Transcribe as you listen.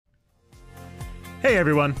Hey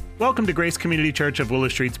everyone, welcome to Grace Community Church of Willow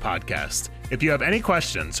Street's podcast. If you have any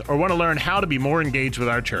questions or want to learn how to be more engaged with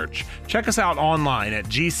our church, check us out online at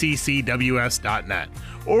gccws.net,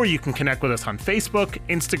 or you can connect with us on Facebook,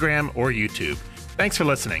 Instagram, or YouTube. Thanks for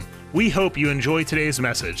listening. We hope you enjoy today's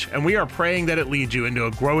message, and we are praying that it leads you into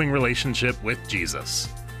a growing relationship with Jesus.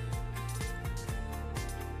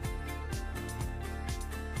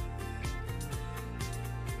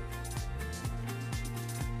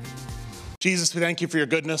 Jesus, we thank you for your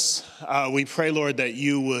goodness. We pray, Lord, that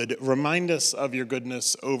you would remind us of your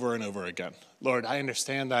goodness over and over again. Lord, I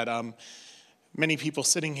understand that many people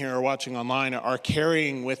sitting here or watching online are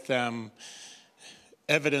carrying with them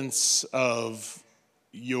evidence of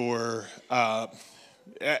your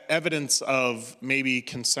evidence of maybe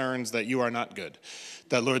concerns that you are not good.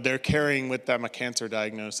 That, Lord, they're carrying with them a cancer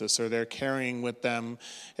diagnosis, or they're carrying with them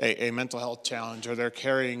a mental health challenge, or they're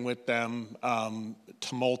carrying with them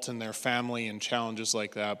tumult in their family and challenges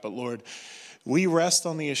like that. But, Lord, we rest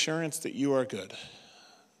on the assurance that you are good.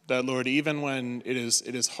 That, Lord, even when it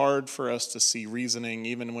is hard for us to see reasoning,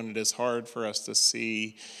 even when it is hard for us to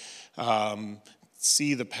see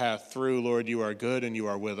the path through, Lord, you are good and you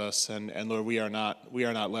are with us. And Lord, we are not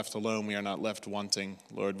left alone. We are not left wanting.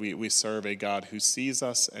 Lord, we serve a God who sees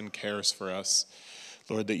us and cares for us.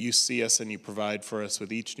 Lord, that you see us and you provide for us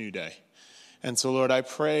with each new day. And so, Lord, I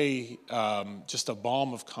pray just a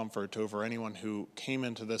balm of comfort over anyone who came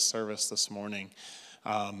into this service this morning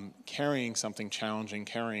carrying something challenging,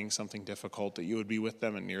 carrying something difficult, that you would be with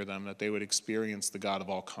them and near them, that they would experience the God of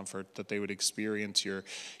all comfort, that they would experience your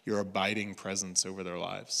abiding presence over their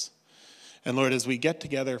lives. And Lord, as we get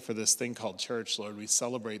together for this thing called church, Lord, we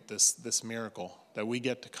celebrate this miracle, that we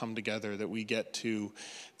get to come together, that we get to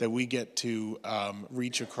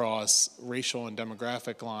reach across racial and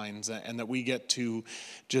demographic lines, and that we get to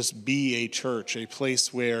just be a church, a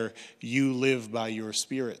place where you live by your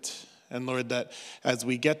Spirit. And Lord, that as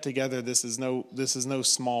we get together, this is no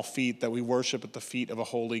small feat, that we worship at the feet of a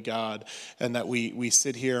holy God, and that we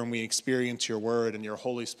sit here and we experience your word, and your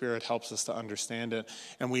Holy Spirit helps us to understand it.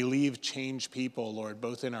 And we leave changed people, Lord,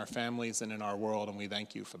 both in our families and in our world, and we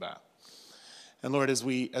thank you for that. And Lord, as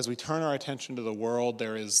we turn our attention to the world,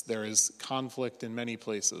 there is conflict in many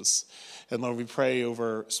places. And Lord, we pray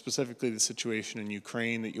over specifically the situation in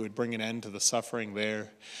Ukraine, that you would bring an end to the suffering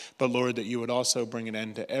there. But Lord, that you would also bring an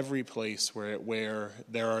end to every place where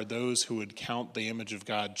there are those who would count the image of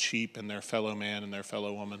God cheap in their fellow man and their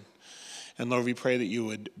fellow woman. And Lord, we pray that you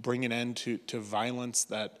would bring an end to violence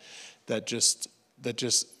that just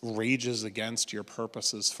rages against your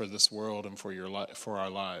purposes for this world and for our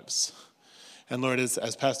lives. And Lord,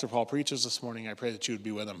 as Pastor Paul preaches this morning, I pray that you would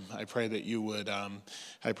be with him. I pray that you would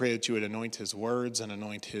anoint his words and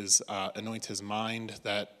anoint his mind.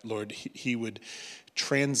 That, Lord, he would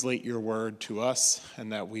translate your word to us,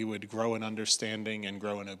 and that we would grow in understanding and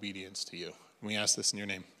grow in obedience to you. And we ask this in your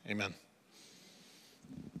name. Amen.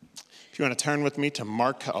 If you want to turn with me to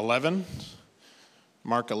Mark 11,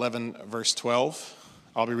 verse 12.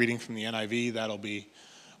 I'll be reading from the NIV. That'll be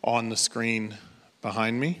on the screen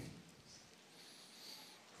behind me.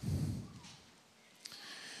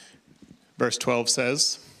 Verse 12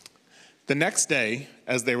 says, "The next day,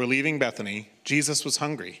 as they were leaving Bethany, Jesus was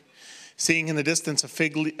hungry. Seeing in the distance a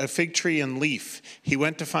fig tree and leaf, he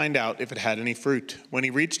went to find out if it had any fruit. When he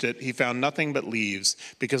reached it, he found nothing but leaves,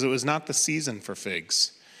 because it was not the season for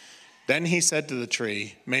figs. Then he said to the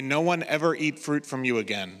tree, 'May no one ever eat fruit from you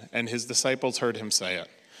again.' And his disciples heard him say it.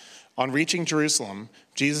 On reaching Jerusalem,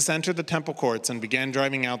 Jesus entered the temple courts and began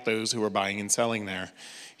driving out those who were buying and selling there.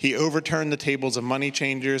 He overturned the tables of money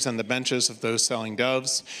changers and the benches of those selling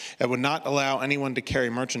doves, and would not allow anyone to carry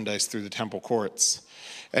merchandise through the temple courts.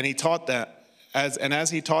 And he taught that, as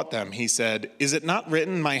he taught them, he said, 'Is it not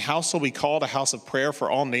written, my house will be called a house of prayer for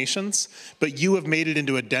all nations? But you have made it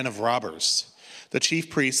into a den of robbers.' The chief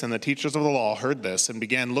priests and the teachers of the law heard this and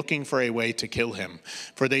began looking for a way to kill him,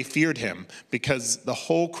 for they feared him, because the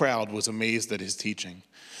whole crowd was amazed at his teaching.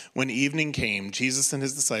 When evening came, Jesus and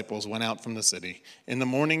his disciples went out from the city. In the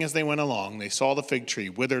morning as they went along, they saw the fig tree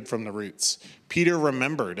withered from the roots. Peter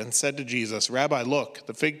remembered and said to Jesus, 'Rabbi, look,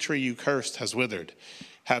 the fig tree you cursed has withered.'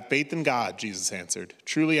 'Have faith in God,' Jesus answered.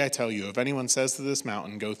 'Truly I tell you, if anyone says to this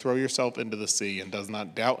mountain, go throw yourself into the sea, and does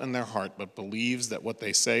not doubt in their heart, but believes that what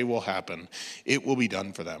they say will happen, it will be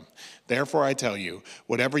done for them. Therefore I tell you,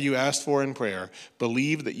 whatever you ask for in prayer,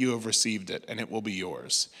 believe that you have received it, and it will be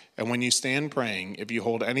yours. And when you stand praying, if you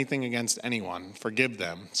hold anything against anyone, forgive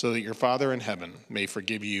them, so that your Father in heaven may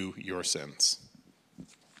forgive you your sins.'"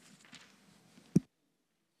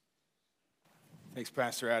 Thanks,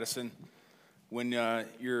 Pastor Addison. When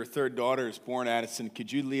your third daughter is born, Addison, could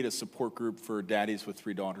you lead a support group for daddies with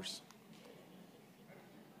 3 daughters?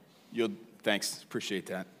 Thanks, appreciate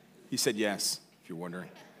that. He said yes, if you're wondering.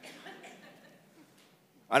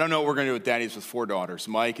 I don't know what we're going to do with daddies with 4 daughters.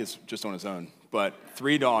 Mike is just on his own. But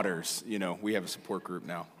 3 daughters, we have a support group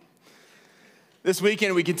now. This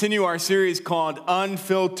weekend, we continue our series called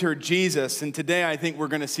Unfiltered Jesus. And today, I think we're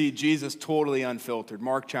going to see Jesus totally unfiltered.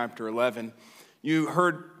 Mark chapter 11. You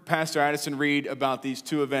heard Pastor Addison read about these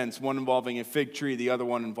 2 events, one involving a fig tree, the other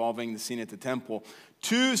one involving the scene at the temple.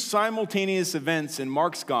 2 simultaneous events in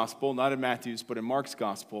Mark's gospel, not in Matthew's, but in Mark's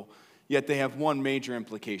gospel, yet they have one major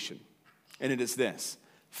implication. And it is this: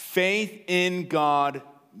 faith in God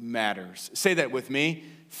matters. Say that with me.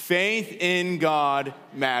 Faith in God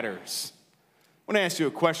matters. I want to ask you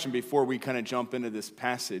a question before we kind of jump into this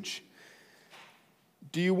passage.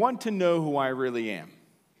 Do you want to know who I really am?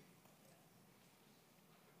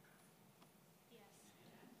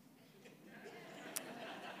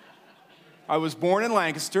 I was born in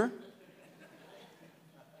Lancaster.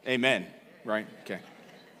 Amen. Right? Okay.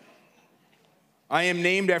 I am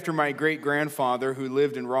named after my great-grandfather who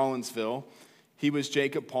lived in Rawlinsville. He was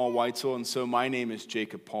Jacob Paul Weitzel, and so my name is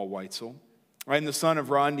Jacob Paul Weitzel. I am the son of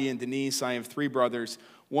Rondi and Denise. I have 3 brothers.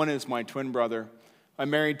 One is my twin brother. I'm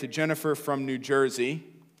married to Jennifer from New Jersey.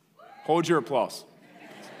 Hold your applause.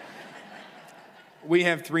 We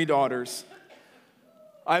have 3 daughters.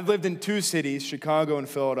 I've lived in 2 cities, Chicago and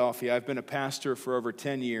Philadelphia. I've been a pastor for over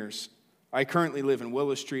 10 years. I currently live in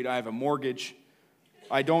Willow Street. I have a mortgage.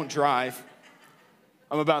 I don't drive.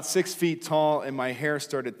 I'm about 6 feet tall, and my hair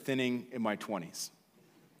started thinning in my 20s.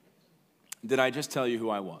 Did I just tell you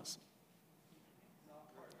who I was?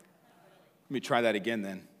 Let me try that again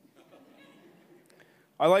then.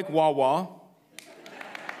 I like Wawa.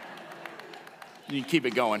 You can keep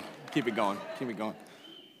it going. Keep it going. Keep it going.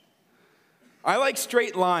 I like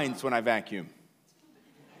straight lines when I vacuum.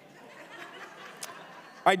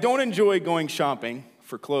 I don't enjoy going shopping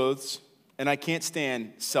for clothes, and I can't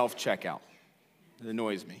stand self-checkout. It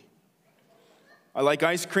annoys me. I like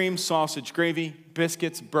ice cream, sausage gravy,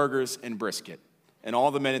 biscuits, burgers, and brisket. And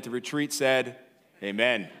all the men at the retreat said,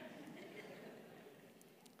 amen.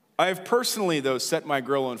 I have personally, though, set my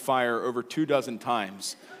grill on fire over 24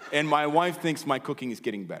 times, and my wife thinks my cooking is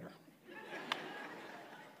getting better.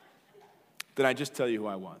 Did I just tell you who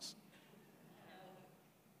I was?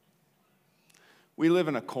 We live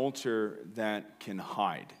in a culture that can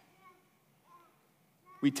hide.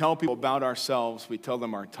 We tell people about ourselves, we tell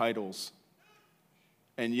them our titles,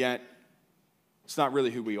 and yet it's not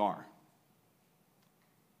really who we are.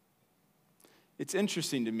 It's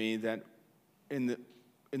interesting to me that in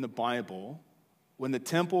the Bible, when the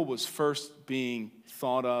temple was first being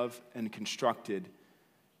thought of and constructed,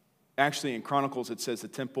 actually in Chronicles it says the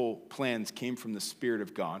temple plans came from the Spirit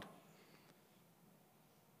of God.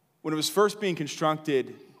 When it was first being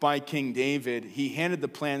constructed by King David, he handed the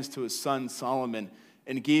plans to his son Solomon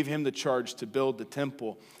and gave him the charge to build the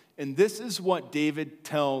temple. And this is what David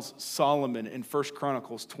tells Solomon in 1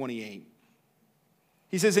 Chronicles 28.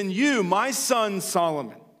 He says, "And you, my son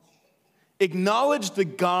Solomon, acknowledge the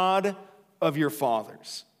God of your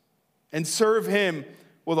fathers and serve him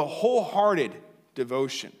with a wholehearted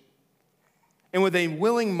devotion and with a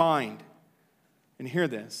willing mind." And hear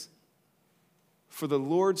this, "For the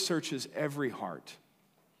Lord searches every heart,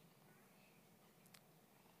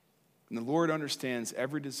 and the Lord understands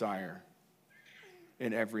every desire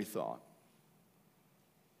and every thought."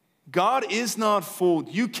 God is not fooled.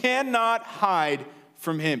 You cannot hide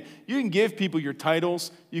from him. You can give people your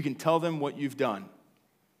titles. You can tell them what you've done.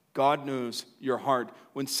 God knows your heart.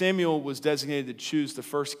 When Samuel was designated to choose the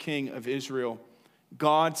first king of Israel,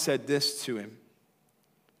 God said this to him: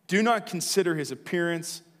 "Do not consider his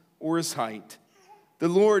appearance or his height. The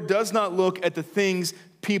Lord does not look at the things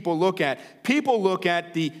people look at. People look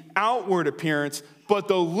at the outward appearance, but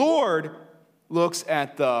the Lord looks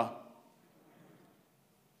at the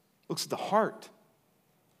heart."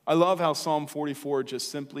 I love how Psalm 44 just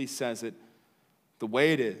simply says it the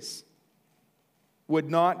way it is. Would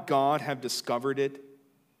not God have discovered it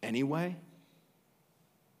anyway?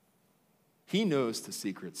 He knows the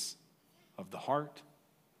secrets of the heart.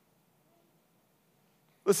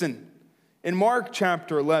 Listen, in Mark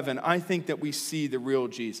chapter 11, I think that we see the real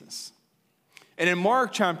Jesus. And in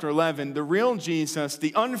Mark chapter 11, the real Jesus,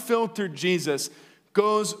 the unfiltered Jesus,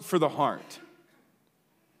 goes for the heart.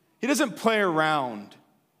 He doesn't play around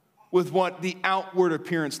with what the outward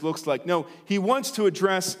appearance looks like. No, he wants to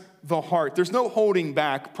address the heart. There's no holding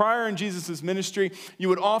back. Prior in Jesus' ministry, you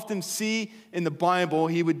would often see in the Bible,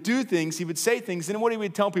 he would do things, he would say things, and what he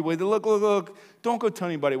would tell people, he'd look, don't go tell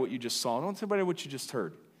anybody what you just saw. Don't tell anybody what you just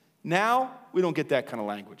heard. Now, we don't get that kind of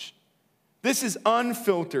language. This is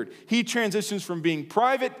unfiltered. He transitions from being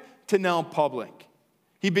private to now public.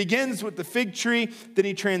 He begins with the fig tree, then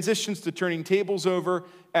he transitions to turning tables over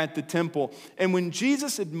at the temple. And when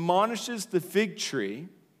Jesus admonishes the fig tree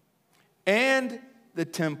and the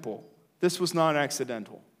temple, this was not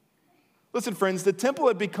accidental. Listen, friends, the temple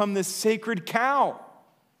had become this sacred cow.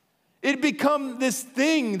 It had become this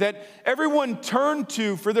thing that everyone turned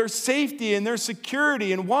to for their safety and their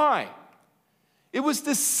security. And why? It was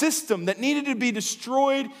this system that needed to be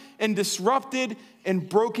destroyed and disrupted and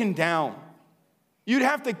broken down. You'd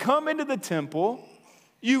have to come into the temple,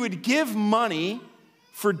 you would give money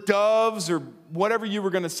for doves or whatever you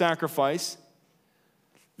were going to sacrifice.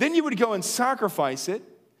 Then you would go and sacrifice it,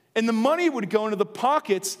 and the money would go into the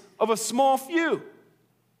pockets of a small few.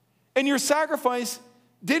 And your sacrifice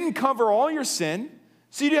didn't cover all your sin,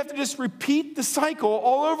 so you'd have to just repeat the cycle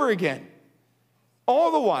all over again.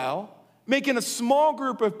 All the while, making a small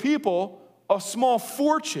group of people a small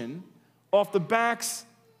fortune off the backs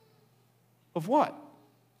of what?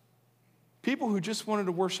 People who just wanted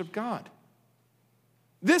to worship God.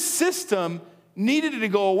 This system needed to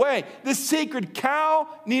go away. This sacred cow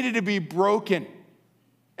needed to be broken.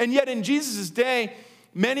 And yet in Jesus' day,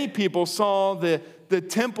 many people saw the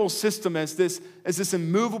temple system as this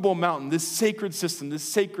immovable mountain, this sacred system, this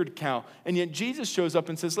sacred cow. And yet Jesus shows up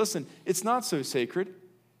and says, listen, it's not so sacred.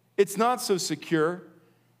 It's not so secure.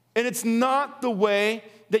 And it's not the way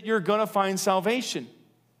that you're going to find salvation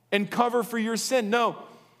and cover for your sin. No,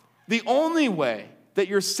 the only way that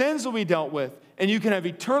your sins will be dealt with and you can have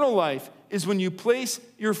eternal life is when you place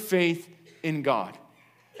your faith in God.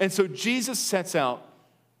 And so Jesus sets out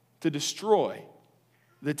to destroy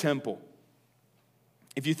the temple.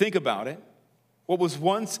 If you think about it, what was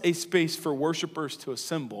once a space for worshipers to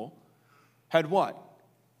assemble had what?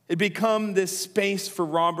 It become this space for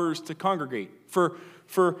robbers to congregate, for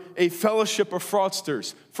a fellowship of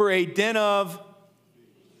fraudsters, for a den of,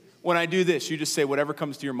 when I do this, you just say whatever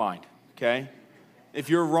comes to your mind, okay? If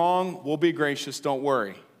you're wrong, we'll be gracious, don't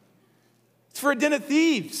worry. It's for a den of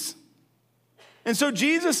thieves. And so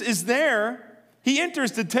Jesus is there. He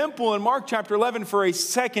enters the temple in Mark chapter 11 for a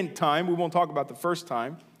second time. We won't talk about the first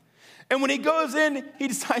time. And when he goes in, he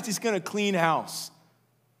decides he's going to clean house.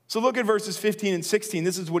 So look at verses 15 and 16.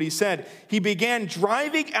 This is what he said. He began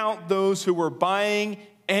driving out those who were buying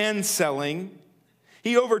and selling.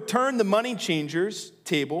 He overturned the money changers'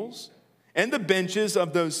 tables and the benches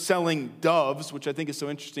of those selling doves, which I think is so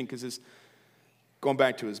interesting because it's going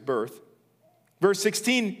back to his birth. Verse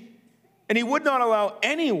 16, and he would not allow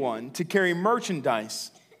anyone to carry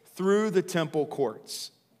merchandise through the temple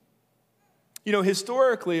courts. You know,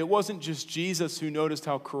 historically, it wasn't just Jesus who noticed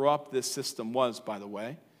how corrupt this system was, by the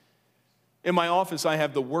way. In my office, I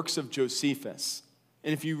have the Works of Josephus.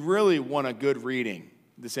 And if you really want a good reading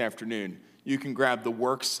this afternoon, you can grab the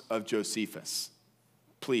Works of Josephus.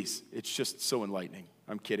 Please, it's just so enlightening.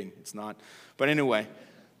 I'm kidding, it's not. But anyway,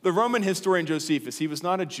 the Roman historian Josephus, he was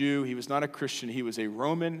not a Jew, he was not a Christian, he was a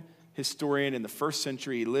Roman historian in the first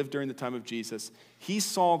century. He lived during the time of Jesus. He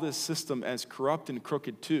saw this system as corrupt and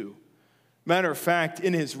crooked too. Matter of fact,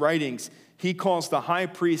 in his writings, he calls the high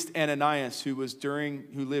priest Ananias, who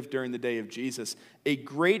lived during the day of Jesus, a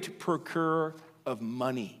great procurer of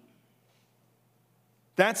money.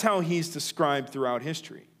 That's how he's described throughout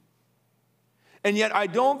history. And yet I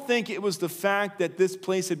don't think it was the fact that this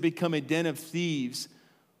place had become a den of thieves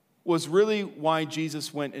was really why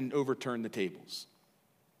Jesus went and overturned the tables.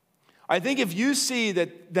 I think if you see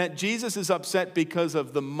that Jesus is upset because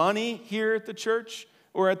of the money here at the church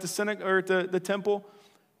or at the synagogue or at the temple,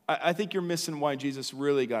 I think you're missing why Jesus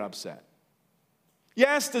really got upset.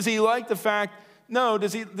 Yes, does he like the fact? No.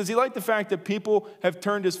 Does he like the fact that people have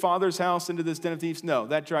turned his father's house into this den of thieves? No,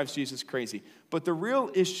 that drives Jesus crazy. But the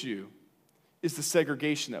real issue is the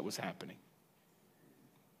segregation that was happening.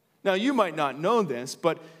 Now, you might not know this,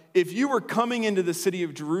 but if you were coming into the city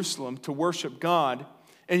of Jerusalem to worship God,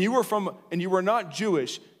 and you were not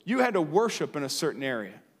Jewish, you had to worship in a certain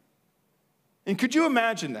area. And could you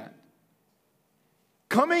imagine that?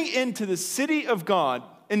 Coming into the city of God,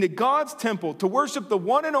 into God's temple, to worship the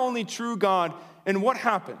one and only true God, and what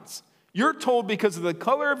happens? You're told because of the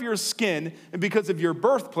color of your skin and because of your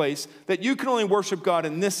birthplace that you can only worship God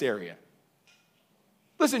in this area.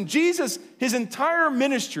 Listen, Jesus, his entire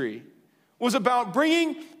ministry was about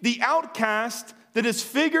bringing the outcast, the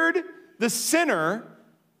disfigured, the sinner,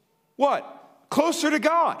 what? Closer to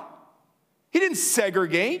God. He didn't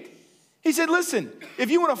segregate. He said, listen, if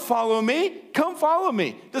you want to follow me, come follow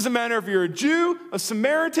me. Doesn't matter if you're a Jew, a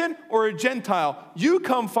Samaritan, or a Gentile. You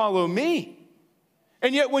come follow me.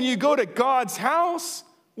 And yet when you go to God's house,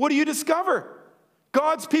 what do you discover?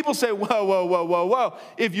 God's people say, whoa, whoa, whoa, whoa, whoa.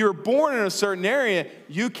 If you're born in a certain area,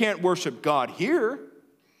 you can't worship God here.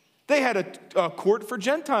 They had a court for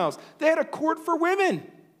Gentiles. They had a court for women.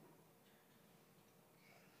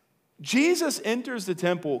 Jesus enters the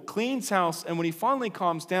temple, cleans house, and when he finally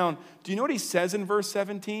calms down, do you know what he says in verse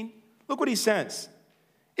 17? Look what he says.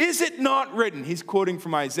 Is it not written? He's quoting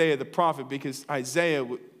from Isaiah the prophet because Isaiah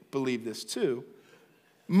believed this too.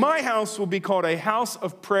 My house will be called a house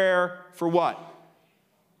of prayer for what?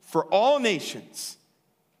 For all nations.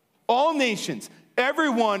 All nations.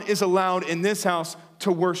 Everyone is allowed in this house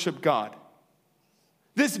to worship God.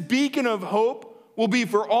 This beacon of hope will be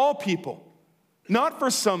for all people. Not for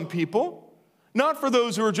some people, not for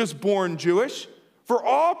those who are just born Jewish, for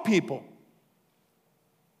all people.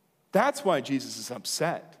 That's why Jesus is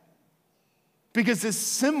upset. Because this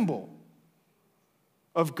symbol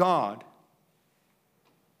of God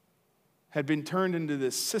had been turned into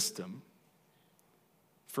this system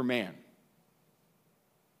for man.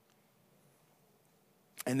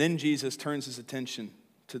 And then Jesus turns his attention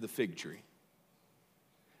to the fig tree.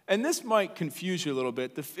 And this might confuse you a little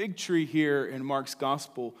bit. The fig tree here in Mark's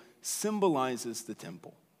gospel symbolizes the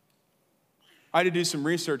temple. I had to do some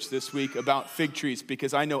research this week about fig trees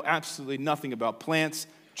because I know absolutely nothing about plants,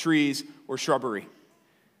 trees, or shrubbery.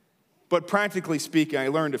 But practically speaking, I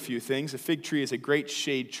learned a few things. A fig tree is a great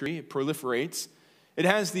shade tree. It proliferates. It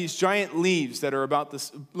has these giant leaves that are about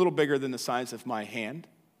this, a little bigger than the size of my hand.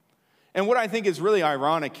 And what I think is really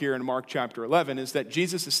ironic here in Mark chapter 11 is that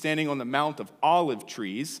Jesus is standing on the Mount of Olive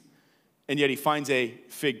Trees, and yet he finds a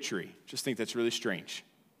fig tree. Just think that's really strange.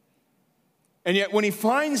 And yet when he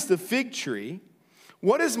finds the fig tree,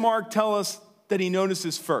 what does Mark tell us that he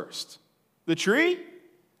notices first? The tree?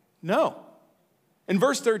 No. In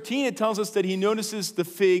verse 13, it tells us that he notices the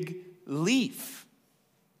fig leaf.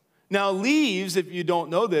 Now, leaves, if you don't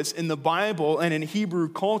know this, in the Bible and in Hebrew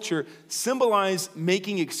culture, symbolize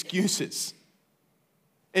making excuses.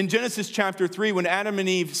 In Genesis chapter 3, when Adam and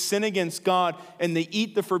Eve sin against God and they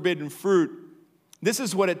eat the forbidden fruit, this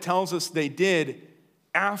is what it tells us they did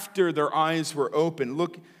after their eyes were opened.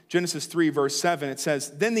 Look, Genesis 3, verse 7, it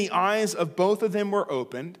says, then the eyes of both of them were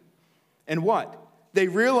opened, and what? They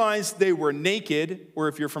realized they were naked, or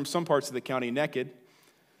if you're from some parts of the county, naked.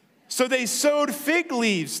 So they sewed fig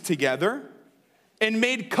leaves together and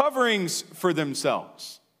made coverings for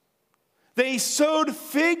themselves. They sewed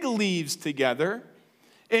fig leaves together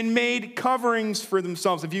and made coverings for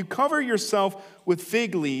themselves. If you cover yourself with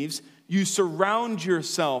fig leaves, you surround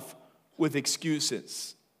yourself with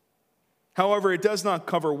excuses. However, it does not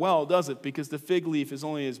cover well, does it? Because the fig leaf is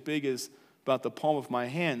only as big as about the palm of my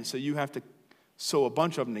hand, so you have to sew a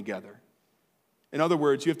bunch of them together. In other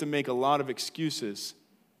words, you have to make a lot of excuses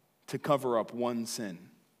to cover up one sin.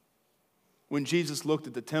 When Jesus looked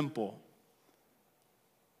at the temple,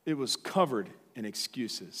 it was covered in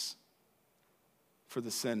excuses for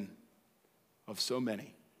the sin of so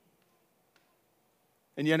many.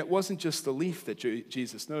 And yet it wasn't just the leaf that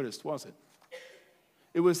Jesus noticed, was it?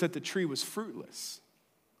 It was that the tree was fruitless.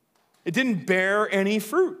 It didn't bear any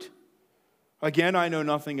fruit. Again, I know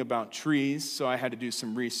nothing about trees, so I had to do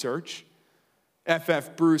some research.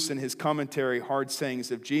 F.F. Bruce, in his commentary, Hard Sayings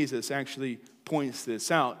of Jesus, actually points this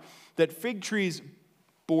out, that fig trees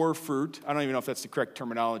bore fruit. I don't even know if that's the correct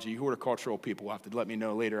terminology. Horticultural people will have to let me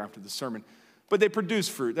know later after the sermon. But they produce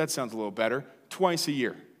fruit, that sounds a little better, twice a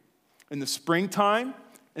year, in the springtime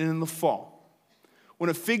and in the fall. When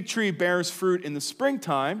a fig tree bears fruit in the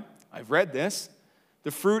springtime, I've read this, the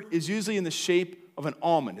fruit is usually in the shape of an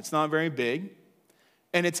almond. It's not very big,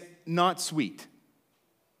 and it's not sweet.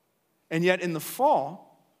 And yet in the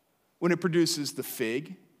fall, when it produces the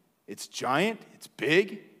fig, it's giant, it's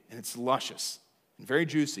big, and it's luscious and very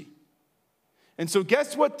juicy. And so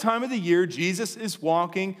guess what time of the year Jesus is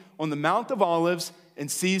walking on the Mount of Olives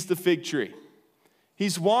and sees the fig tree?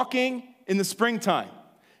 He's walking in the springtime.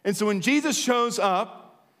 And so when Jesus shows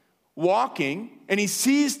up walking and he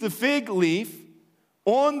sees the fig leaf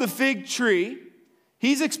on the fig tree,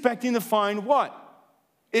 he's expecting to find what?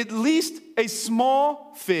 At least a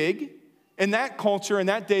small fig. In that culture, in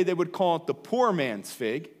that day, they would call it the poor man's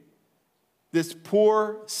fig. This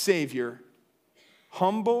poor Savior,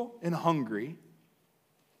 humble and hungry,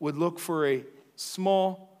 would look for a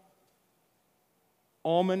small,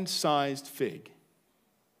 almond-sized fig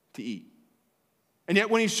to eat. And yet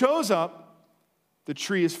when he shows up, the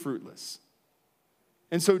tree is fruitless.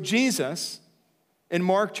 And so Jesus, in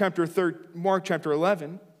Mark chapter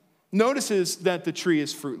 11, notices that the tree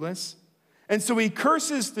is fruitless. And so he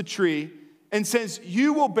curses the tree and says,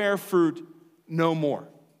 you will bear fruit no more.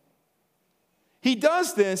 He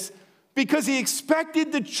does this because he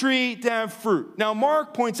expected the tree to have fruit. Now,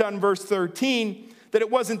 Mark points out in verse 13 that it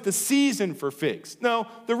wasn't the season for figs. No,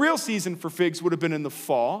 the real season for figs would have been in the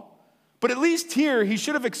fall. But at least here, he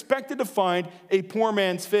should have expected to find a poor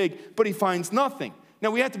man's fig, but he finds nothing.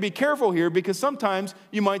 Now, we have to be careful here because sometimes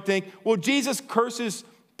you might think, well, Jesus curses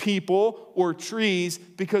people or trees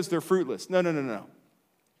because they're fruitless. No.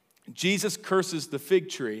 Jesus curses the fig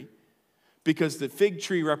tree because the fig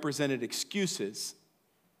tree represented excuses.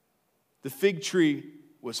 The fig tree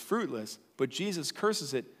was fruitless, but Jesus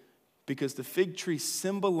curses it because the fig tree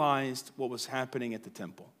symbolized what was happening at the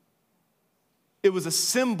temple. It was a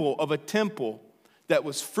symbol of a temple that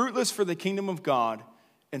was fruitless for the kingdom of God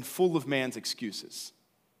and full of man's excuses.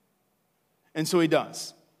 And so he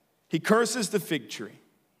does. He curses the fig tree.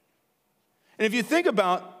 And if you think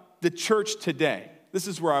about the church today, this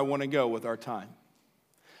is where I want to go with our time.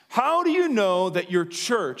 How do you know that your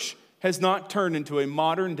church has not turned into a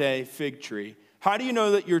modern day fig tree? How do you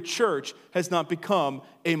know that your church has not become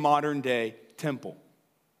a modern day temple?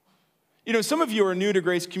 You know, some of you are new to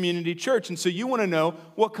Grace Community Church, and so you want to know,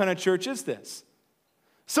 what kind of church is this?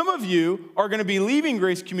 Some of you are going to be leaving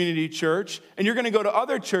Grace Community Church, and you're going to go to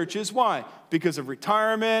other churches. Why? Because of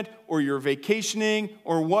retirement, or you're vacationing,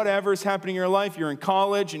 or whatever is happening in your life. You're in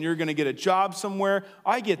college, and you're going to get a job somewhere.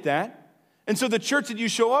 I get that. And so the church that you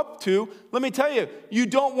show up to, let me tell you, you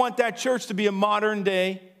don't want that church to be a modern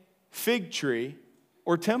day fig tree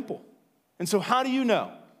or temple. And so how do you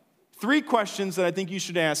know? 3 questions that I think you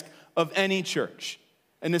should ask of any church.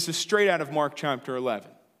 And this is straight out of Mark chapter 11.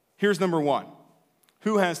 Here's number 1.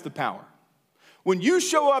 Who has the power? When you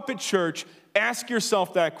show up at church, ask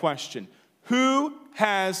yourself that question. Who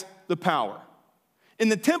has the power? In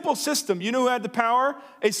the temple system, you know who had the power?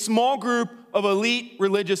 A small group of elite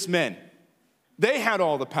religious men. They had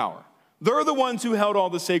all the power. They're the ones who held all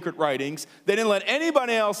the sacred writings. They didn't let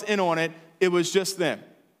anybody else in on it. It was just them.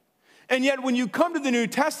 And yet, when you come to the New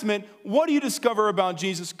Testament, what do you discover about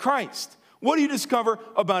Jesus Christ? What do you discover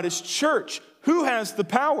about his church? Who has the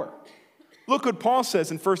power? Look what Paul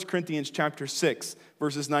says in 1 Corinthians chapter 6,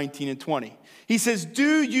 verses 19 and 20. He says,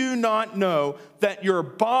 do you not know that your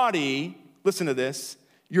body, listen to this,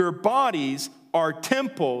 your bodies are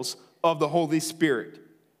temples of the Holy Spirit?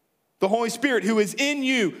 The Holy Spirit who is in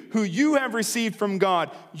you, who you have received from God.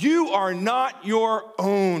 You are not your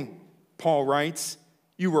own, Paul writes.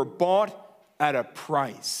 You were bought at a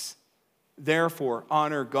price. Therefore,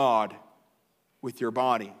 honor God with your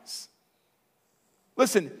bodies.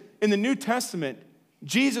 Listen, in the New Testament,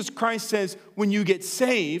 Jesus Christ says when you get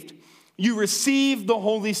saved, you receive the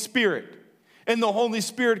Holy Spirit. And the Holy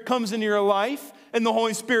Spirit comes into your life, and the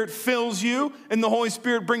Holy Spirit fills you, and the Holy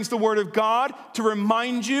Spirit brings the Word of God to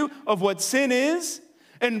remind you of what sin is,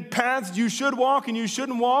 and paths you should walk and you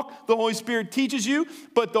shouldn't walk. The Holy Spirit teaches you,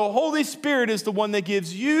 but the Holy Spirit is the one that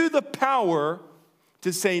gives you the power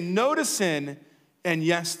to say no to sin and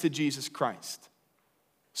yes to Jesus Christ.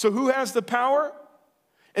 So who has the power?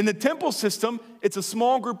 In the temple system, it's a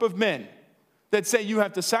small group of men that say you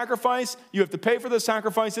have to sacrifice, you have to pay for the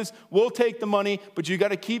sacrifices, we'll take the money, but you got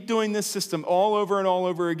to keep doing this system all over and all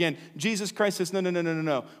over again. Jesus Christ says,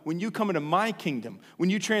 no. When you come into my kingdom, when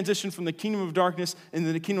you transition from the kingdom of darkness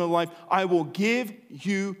into the kingdom of life, I will give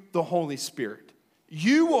you the Holy Spirit.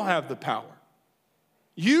 You will have the power.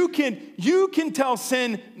 You can tell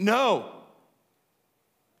sin no,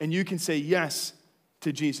 and you can say yes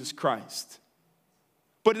to Jesus Christ.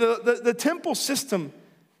 But the temple system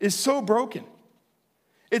is so broken.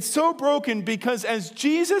 It's so broken because as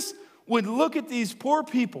Jesus would look at these poor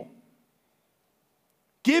people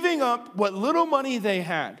giving up what little money they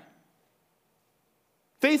had,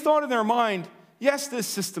 they thought in their mind, yes, this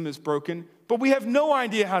system is broken, but we have no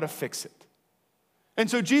idea how to fix it. And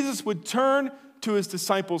so Jesus would turn to his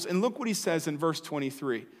disciples, and look what he says in verse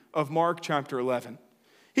 23 of Mark chapter 11.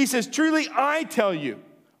 He says, truly I tell you,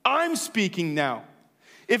 I'm speaking now.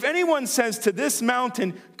 If anyone says to this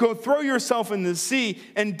mountain, go throw yourself in the sea,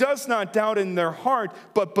 and does not doubt in their heart,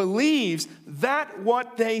 but believes that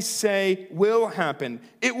what they say will happen,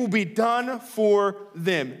 it will be done for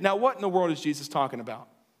them. Now, what in the world is Jesus talking about?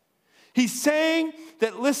 He's saying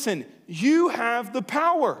that, listen, you have the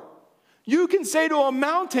power. You can say to a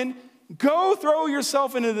mountain, go throw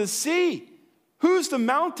yourself into the sea. Who's the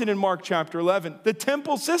mountain in Mark chapter 11? The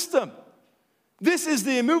temple system. This is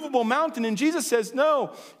the immovable mountain, and Jesus says,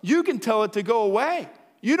 no, you can tell it to go away.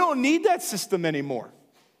 You don't need that system anymore.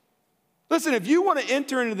 Listen, if you want to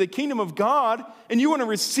enter into the kingdom of God and you want to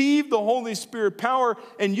receive the Holy Spirit power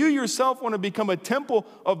and you yourself want to become a temple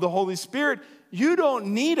of the Holy Spirit, you don't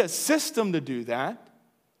need a system to do that.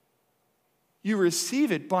 You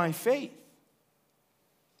receive it by faith.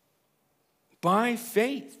 By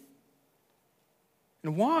faith.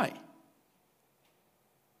 And why?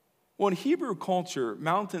 Well, in Hebrew culture,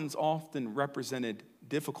 mountains often represented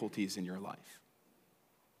difficulties in your life.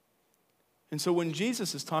 And so when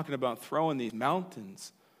Jesus is talking about throwing these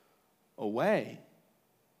mountains away,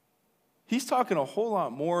 he's talking a whole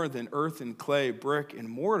lot more than earth and clay, brick and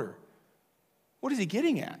mortar. What is he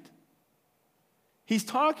getting at? He's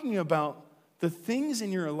talking about the things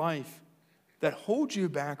in your life that hold you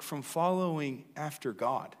back from following after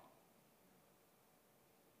God.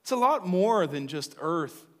 It's a lot more than just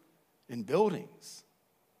earth and buildings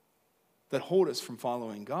that hold us from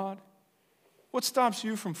following God. What stops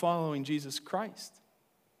you from following Jesus Christ?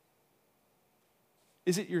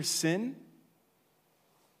 Is it your sin?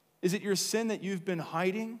 Is it your sin that you've been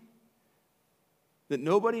hiding, that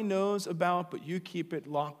nobody knows about, but you keep it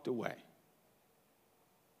locked away?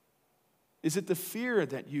 Is it the fear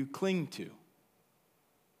that you cling to?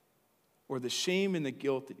 Or the shame and the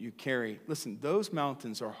guilt that you carry? Listen, those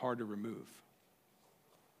mountains are hard to remove.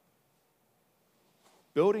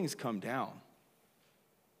 Buildings come down.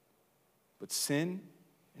 But sin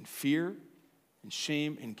and fear and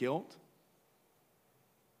shame and guilt,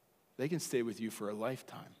 they can stay with you for a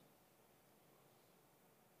lifetime.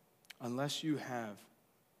 Unless you have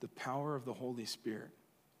the power of the Holy Spirit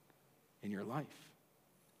in your life.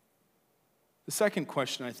 The second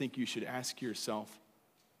question I think you should ask yourself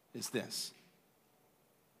is this: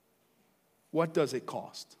 what does it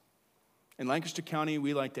cost? In Lancaster County,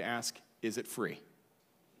 we like to ask, is it free?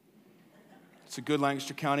 It's a good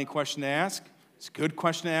Lancaster County question to ask. It's a good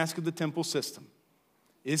question to ask of the temple system.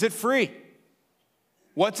 Is it free?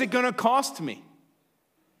 What's it going to cost me?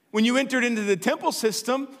 When you entered into the temple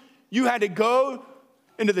system, you had to go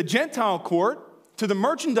into the Gentile court, to the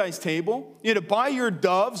merchandise table. You had to buy your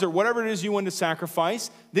doves or whatever it is you wanted to sacrifice.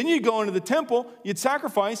 Then you'd go into the temple, you'd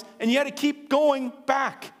sacrifice, and you had to keep going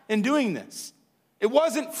back and doing this. It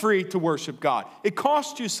wasn't free to worship God. It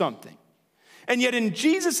cost you something. And yet in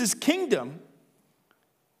Jesus' kingdom,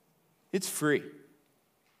 it's free.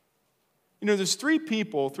 You know, there's three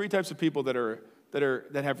types of people that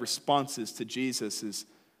have responses to Jesus'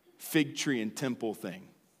 fig tree and temple thing.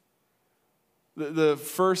 The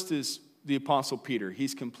first is the Apostle Peter.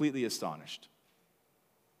 He's completely astonished.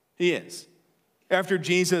 He is. After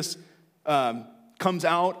Jesus comes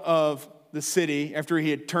out of the city, after he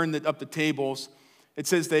had turned up the tables, it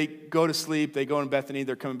says they go to sleep, they go in Bethany,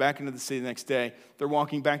 they're coming back into the city the next day. They're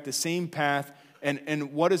walking back the same path.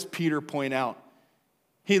 And what does Peter point out?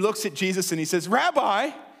 He looks at Jesus and he says, "Rabbi,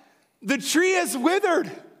 the tree has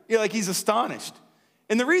withered." Like he's astonished.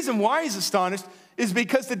 And the reason why he's astonished is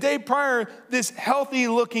because the day prior, this healthy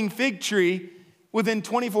looking fig tree within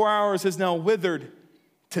 24 hours has now withered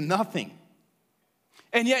to nothing.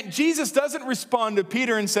 And yet Jesus doesn't respond to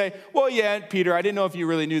Peter and say, "Well, yeah, Peter, I didn't know if you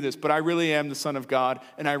really knew this, but I really am the Son of God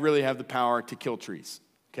and I really have the power to kill trees."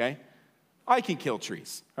 Okay? I can kill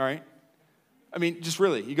trees, all right? I mean, just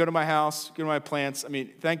really, you go to my house, go to my plants. I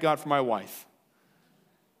mean, thank God for my wife.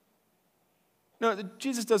 No,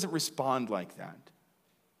 Jesus doesn't respond like that.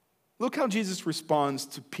 Look how Jesus responds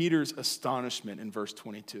to Peter's astonishment in verse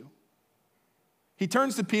 22. He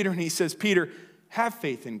turns to Peter and he says, "Peter, have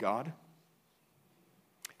faith in God."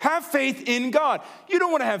 Have faith in God. You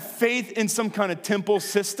don't want to have faith in some kind of temple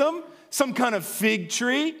system, some kind of fig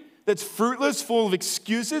tree that's fruitless, full of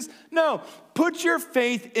excuses. No, put your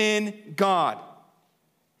faith in God.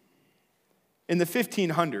 In the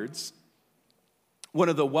 1500s, one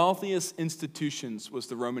of the wealthiest institutions was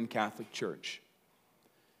the Roman Catholic Church.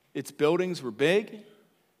 Its buildings were big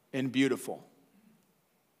and beautiful,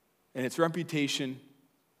 and its reputation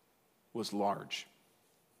was large.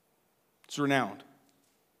 It's renowned.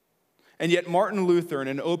 And yet Martin Luther, in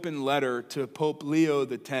an open letter to Pope Leo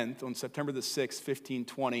X on September the 6th,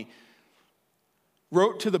 1520,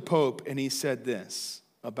 wrote to the Pope, and he said this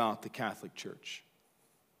about the Catholic Church.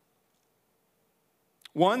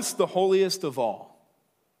 "Once the holiest of all,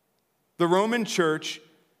 the Roman Church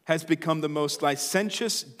has become the most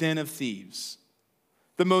licentious den of thieves,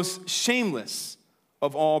 the most shameless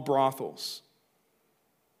of all brothels,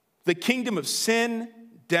 the kingdom of sin,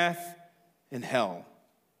 death, and hell."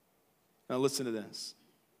 Now listen to this.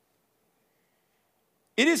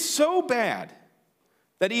 "It is so bad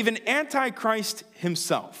that even Antichrist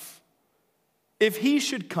himself, if he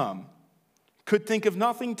should come, could think of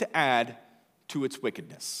nothing to add to its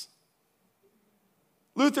wickedness."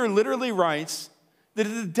 Luther literally writes that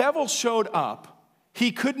if the devil showed up,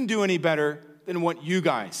 he couldn't do any better than what you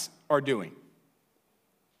guys are doing.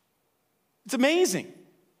 It's amazing.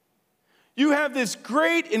 You have this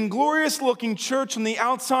great and glorious looking church on the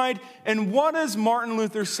outside, and what does Martin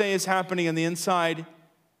Luther say is happening on the inside?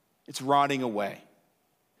 It's rotting away.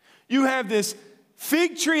 You have this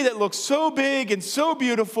fig tree that looks so big and so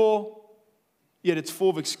beautiful, yet it's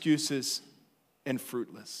full of excuses and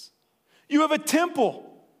fruitless. You have a temple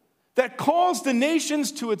that calls the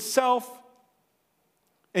nations to itself,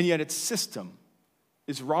 and yet its system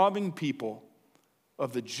is robbing people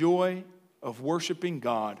of the joy of worshiping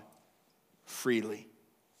God freely.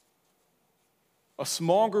 A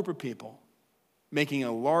small group of people making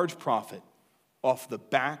a large profit off the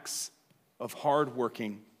backs of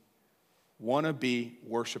hardworking, wannabe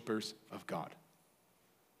worshipers of God.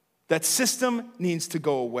 That system needs to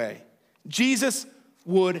go away. Jesus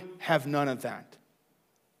would have none of that.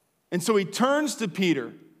 And so he turns to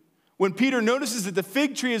Peter when Peter notices that the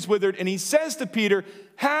fig tree is withered, and he says to Peter,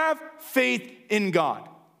 have faith in God.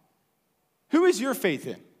 Who is your faith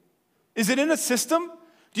in? Is it in a system?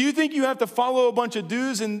 Do you think you have to follow a bunch of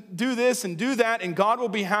do's and do this and do that and God will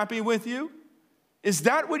be happy with you? Is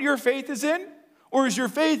that what your faith is in? Or is your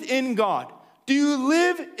faith in God? Do you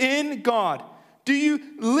live in God? Do you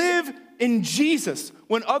live in Jesus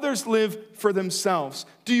when others live for themselves?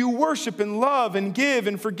 Do you worship and love and give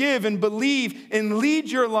and forgive and believe and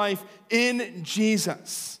lead your life in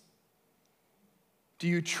Jesus? Do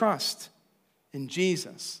you trust in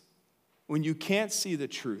Jesus when you can't see the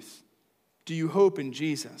truth? Do you hope in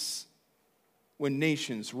Jesus when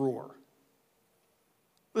nations roar?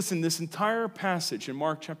 Listen, this entire passage in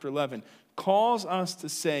Mark chapter 11 calls us to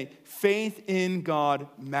say faith in God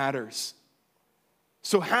matters.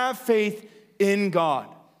 So have faith in God,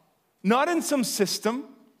 not in some system.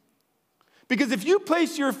 Because if you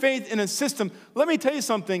place your faith in a system, let me tell you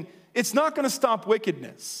something, it's not going to stop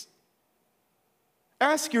wickedness.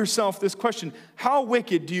 Ask yourself this question: how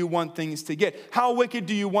wicked do you want things to get? How wicked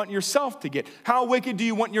do you want yourself to get? How wicked do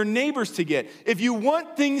you want your neighbors to get? If you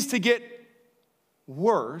want things to get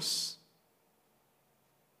worse,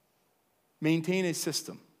 maintain a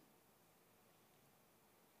system.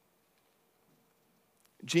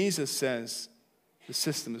 Jesus says the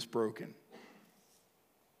system is broken.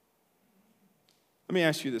 Let me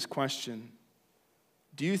ask you this question.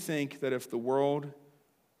 Do you think that if the world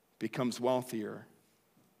becomes wealthier,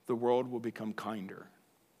 the world will become kinder?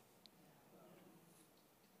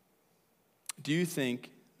 Do you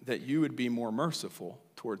think that you would be more merciful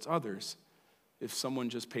towards others if someone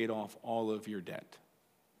just paid off all of your debt?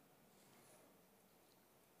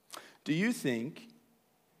 Do you think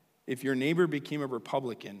if your neighbor became a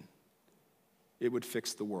Republican, it would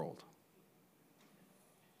fix the world?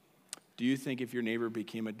 Do you think if your neighbor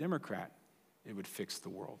became a Democrat, it would fix the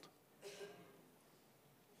world?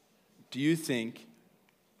 Do you think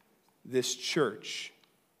this church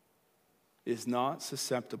is not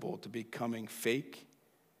susceptible to becoming fake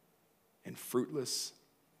and fruitless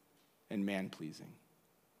and man-pleasing?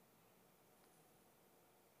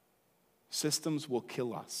 Systems will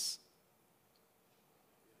kill us.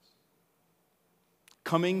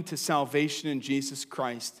 Coming to salvation in Jesus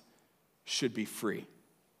Christ should be free.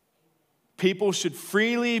 People should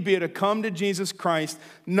freely be able to come to Jesus Christ,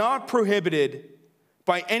 not prohibited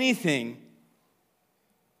by anything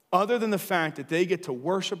other than the fact that they get to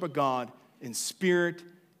worship a God in spirit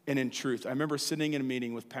and in truth. I remember sitting in a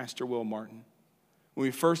meeting with Pastor Will Martin when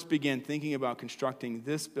we first began thinking about constructing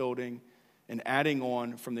this building and adding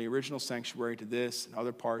on from the original sanctuary to this and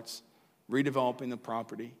other parts, redeveloping the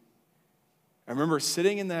property. I remember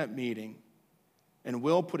sitting in that meeting, and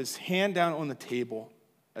Will put his hand down on the table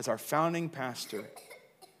as our founding pastor,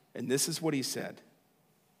 and this is what he said.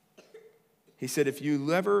 He said, if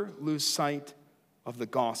you ever lose sight of the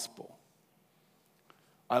gospel,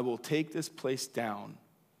 I will take this place down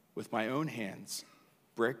with my own hands,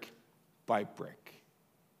 brick by brick.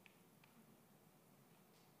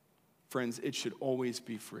 Friends, it should always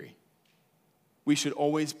be free. We should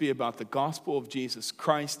always be about the gospel of Jesus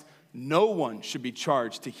Christ. No one should be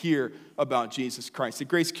charged to hear about Jesus Christ. At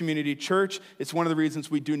Grace Community Church, it's one of the reasons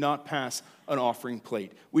we do not pass an offering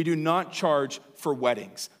plate. We do not charge for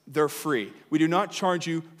weddings. They're free. We do not charge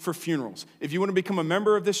you for funerals. If you want to become a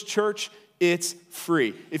member of this church, it's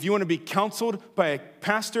free. If you want to be counseled by a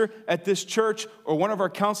pastor at this church or one of our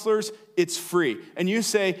counselors, it's free. And you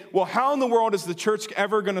say, well, how in the world is the church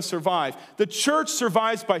ever going to survive? The church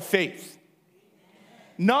survives by faith,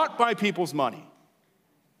 not by people's money.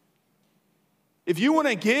 If you want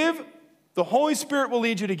to give, the Holy Spirit will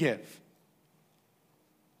lead you to give.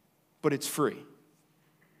 But it's free.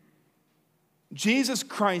 Jesus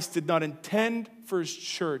Christ did not intend for his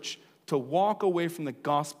church to walk away from the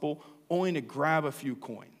gospel only to grab a few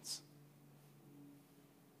coins.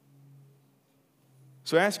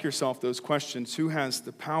 So ask yourself those questions. Who has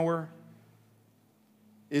the power?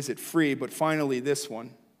 Is it free? But finally, this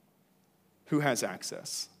one. Who has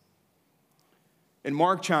access? In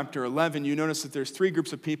Mark chapter 11, you notice that there's three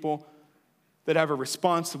groups of people that have a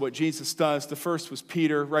response to what Jesus does. The first was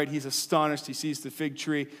Peter, right? He's astonished. He sees the fig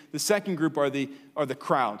tree. The second group are the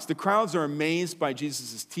crowds. The crowds are amazed by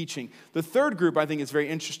Jesus' teaching. The third group, I think is very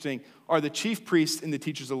interesting, are the chief priests and the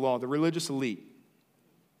teachers of the law, the religious elite.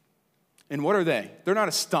 And what are they? They're not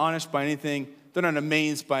astonished by anything. They're not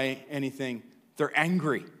amazed by anything. They're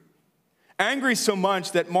angry. Angry so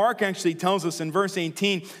much that Mark actually tells us in verse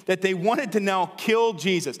 18 that they wanted to now kill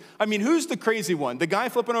Jesus. I mean, who's the crazy one? The guy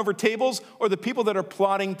flipping over tables or the people that are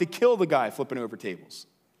plotting to kill the guy flipping over tables?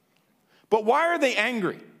 But why are they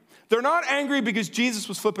angry? They're not angry because Jesus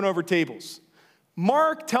was flipping over tables.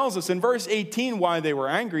 Mark tells us in verse 18 why they were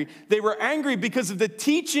angry. They were angry because of the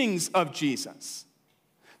teachings of Jesus.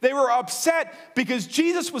 They were upset because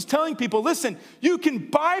Jesus was telling people, listen, you can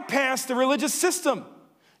bypass the religious system.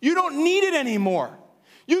 You don't need it anymore.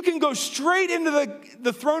 You can go straight into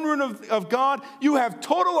the throne room of God. You have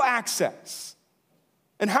total access.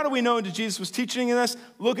 And how do we know that Jesus was teaching this?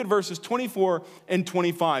 Look at verses 24 and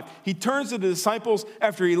 25. He turns to the disciples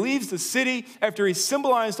after he leaves the city, after he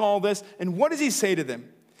symbolized all this, and what does he say to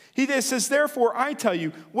them? He says, therefore, I tell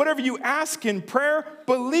you, whatever you ask in prayer,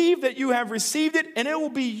 believe that you have received it, and it will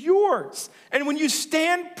be yours. And when you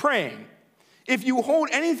stand praying, if you hold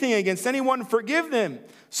anything against anyone, forgive them,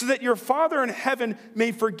 so that your Father in heaven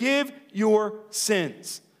may forgive your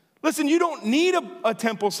sins. Listen, you don't need a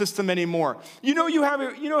temple system anymore. You know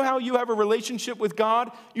how you have a relationship with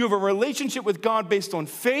God? You have a relationship with God based on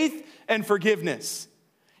faith and forgiveness.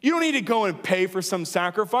 You don't need to go and pay for some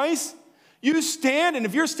sacrifice. You stand, and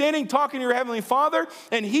if you're standing talking to your Heavenly Father,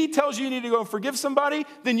 and He tells you need to go and forgive somebody,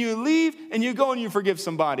 then you leave and you go and you forgive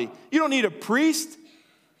somebody. You don't need a priest.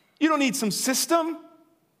 You don't need some system.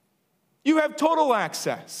 You have total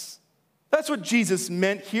access. That's what Jesus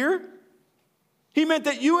meant here. He meant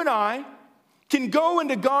that you and I can go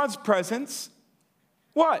into God's presence,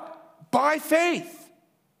 what? By faith.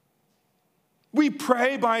 We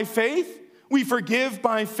pray by faith. We forgive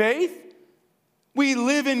by faith. We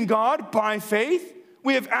live in God by faith.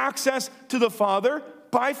 We have access to the Father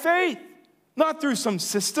by faith, not through some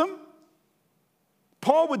system.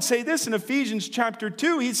 Paul would say this in Ephesians chapter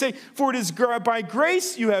 2. He'd say, for it is by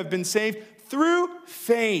grace you have been saved through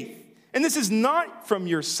faith. And this is not from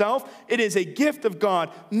yourself. It is a gift of God,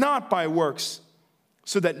 not by works,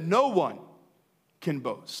 so that no one can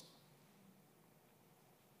boast.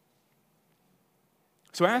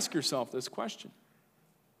 So ask yourself this question.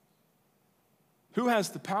 Who has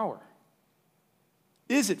the power?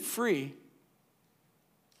 Is it free?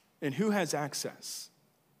 And who has access?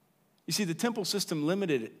 You see, the temple system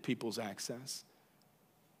limited people's access.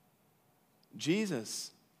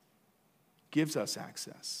 Jesus gives us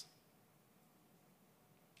access.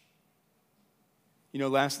 You know,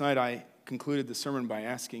 last night I concluded the sermon by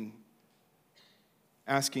asking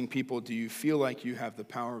people, do you feel like you have the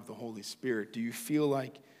power of the Holy Spirit? Do you feel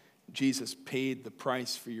like Jesus paid the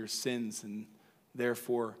price for your sins and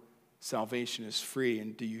therefore salvation is free?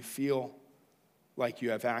 And do you feel like you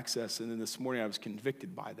have access? And then this morning I was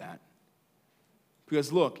convicted by that.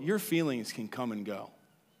 Because look, your feelings can come and go.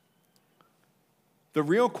 The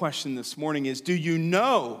real question this morning is, do you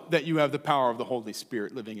know that you have the power of the Holy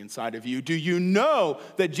Spirit living inside of you? Do you know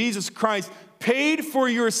that Jesus Christ paid for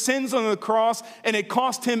your sins on the cross and it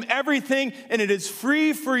cost him everything and it is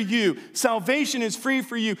free for you? Salvation is free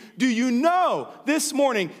for you. Do you know this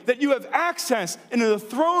morning that you have access into the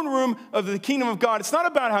throne room of the kingdom of God? It's not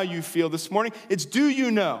about how you feel this morning. It's do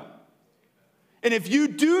you know? And if you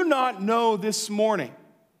do not know this morning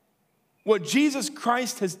what Jesus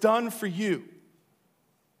Christ has done for you,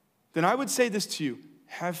 then I would say this to you: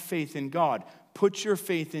 have faith in God. Put your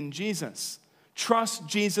faith in Jesus. Trust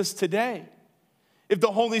Jesus today. If the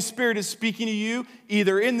Holy Spirit is speaking to you,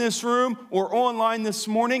 either in this room or online this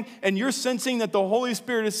morning, and you're sensing that the Holy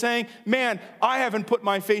Spirit is saying, man, I haven't put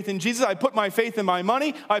my faith in Jesus. I put my faith in my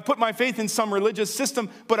money. I put my faith in some religious system,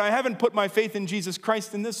 but I haven't put my faith in Jesus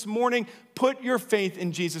Christ. And this morning, put your faith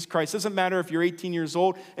in Jesus Christ. Doesn't matter if you're 18 years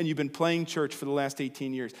old and you've been playing church for the last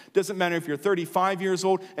 18 years. Doesn't matter if you're 35 years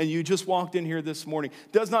old and you just walked in here this morning.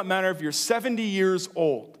 Does not matter if you're 70 years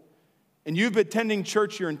old and you've been attending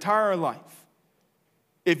church your entire life.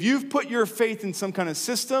 If you've put your faith in some kind of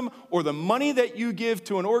system or the money that you give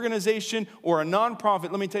to an organization or a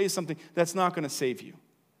nonprofit, let me tell you something, that's not going to save you.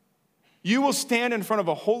 You will stand in front of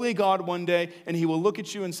a holy God one day, and he will look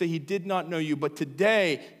at you and say he did not know you. But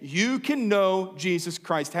today, you can know Jesus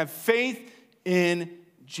Christ. Have faith in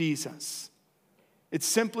Jesus. It's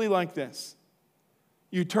simply like this.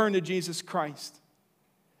 You turn to Jesus Christ,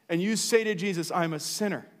 and you say to Jesus, I'm a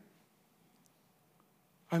sinner.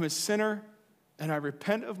 I'm a sinner, and I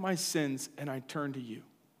repent of my sins, and I turn to you.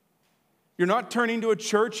 You're not turning to a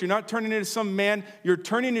church. You're not turning to some man. You're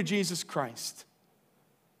turning to Jesus Christ.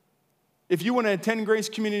 If you want to attend Grace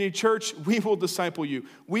Community Church, we will disciple you.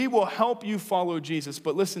 We will help you follow Jesus.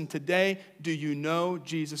 But listen, today, do you know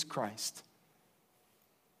Jesus Christ?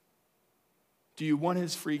 Do you want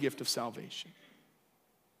his free gift of salvation?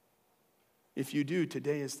 If you do,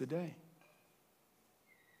 today is the day.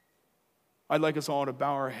 I'd like us all to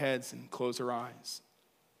bow our heads and close our eyes.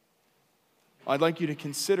 I'd like you to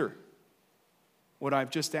consider what I've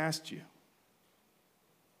just asked you.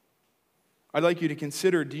 I'd like you to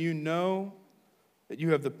consider, do you know that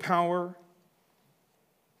you have the power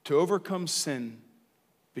to overcome sin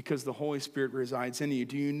because the Holy Spirit resides in you?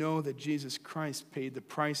 Do you know that Jesus Christ paid the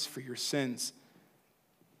price for your sins?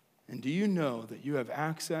 And do you know that you have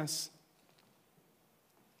access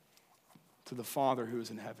to the Father who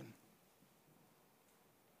is in heaven?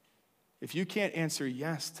 If you can't answer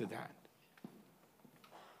yes to that,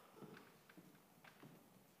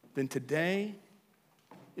 then today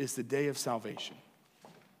is the day of salvation.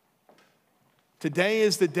 Today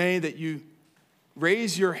is the day that you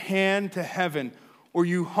raise your hand to heaven, or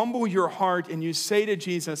you humble your heart and you say to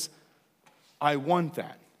Jesus, I want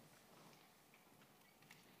that.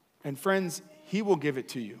 And friends, he will give it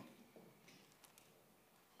to you.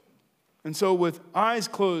 And so with eyes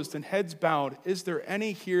closed and heads bowed, is there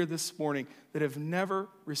any here this morning that have never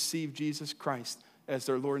received Jesus Christ as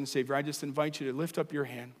their Lord and Savior? I just invite you to lift up your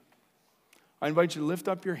hand. I invite you to lift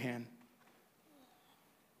up your hand.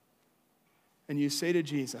 And you say to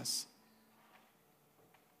Jesus,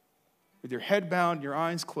 with your head bowed and your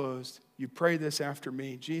eyes closed, you pray this after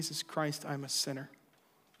me. Jesus Christ, I'm a sinner.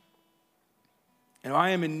 And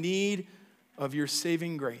I am in need of your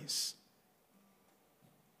saving grace.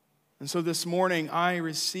 And so this morning, I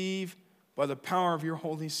receive, by the power of your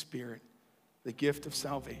Holy Spirit, the gift of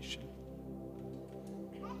salvation.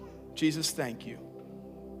 Jesus, thank you.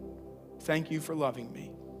 Thank you for loving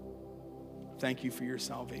me. Thank you for your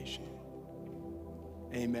salvation.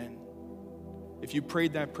 Amen. If you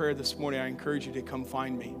prayed that prayer this morning, I encourage you to come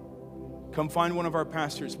find me. Come find one of our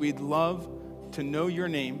pastors. We'd love to know your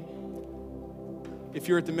name. If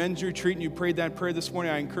you're at the men's retreat and you prayed that prayer this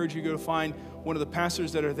morning, I encourage you to go to find one of the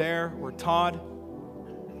pastors that are there, or Todd.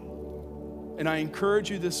 And I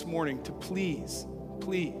encourage you this morning to please,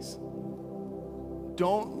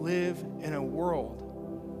 don't live in a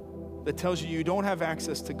world that tells you you don't have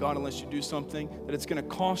access to God unless you do something, that it's going to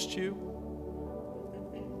cost you,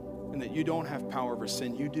 and that you don't have power over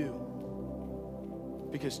sin. You do.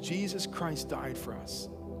 Because Jesus Christ died for us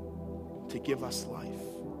to give us life.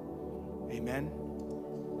 Amen.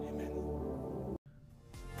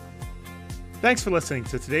 Thanks for listening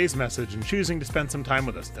to today's message and choosing to spend some time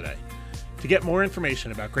with us today. To get more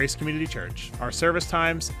information about Grace Community Church, our service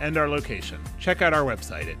times, and our location, check out our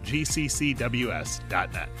website at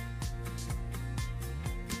gccws.net.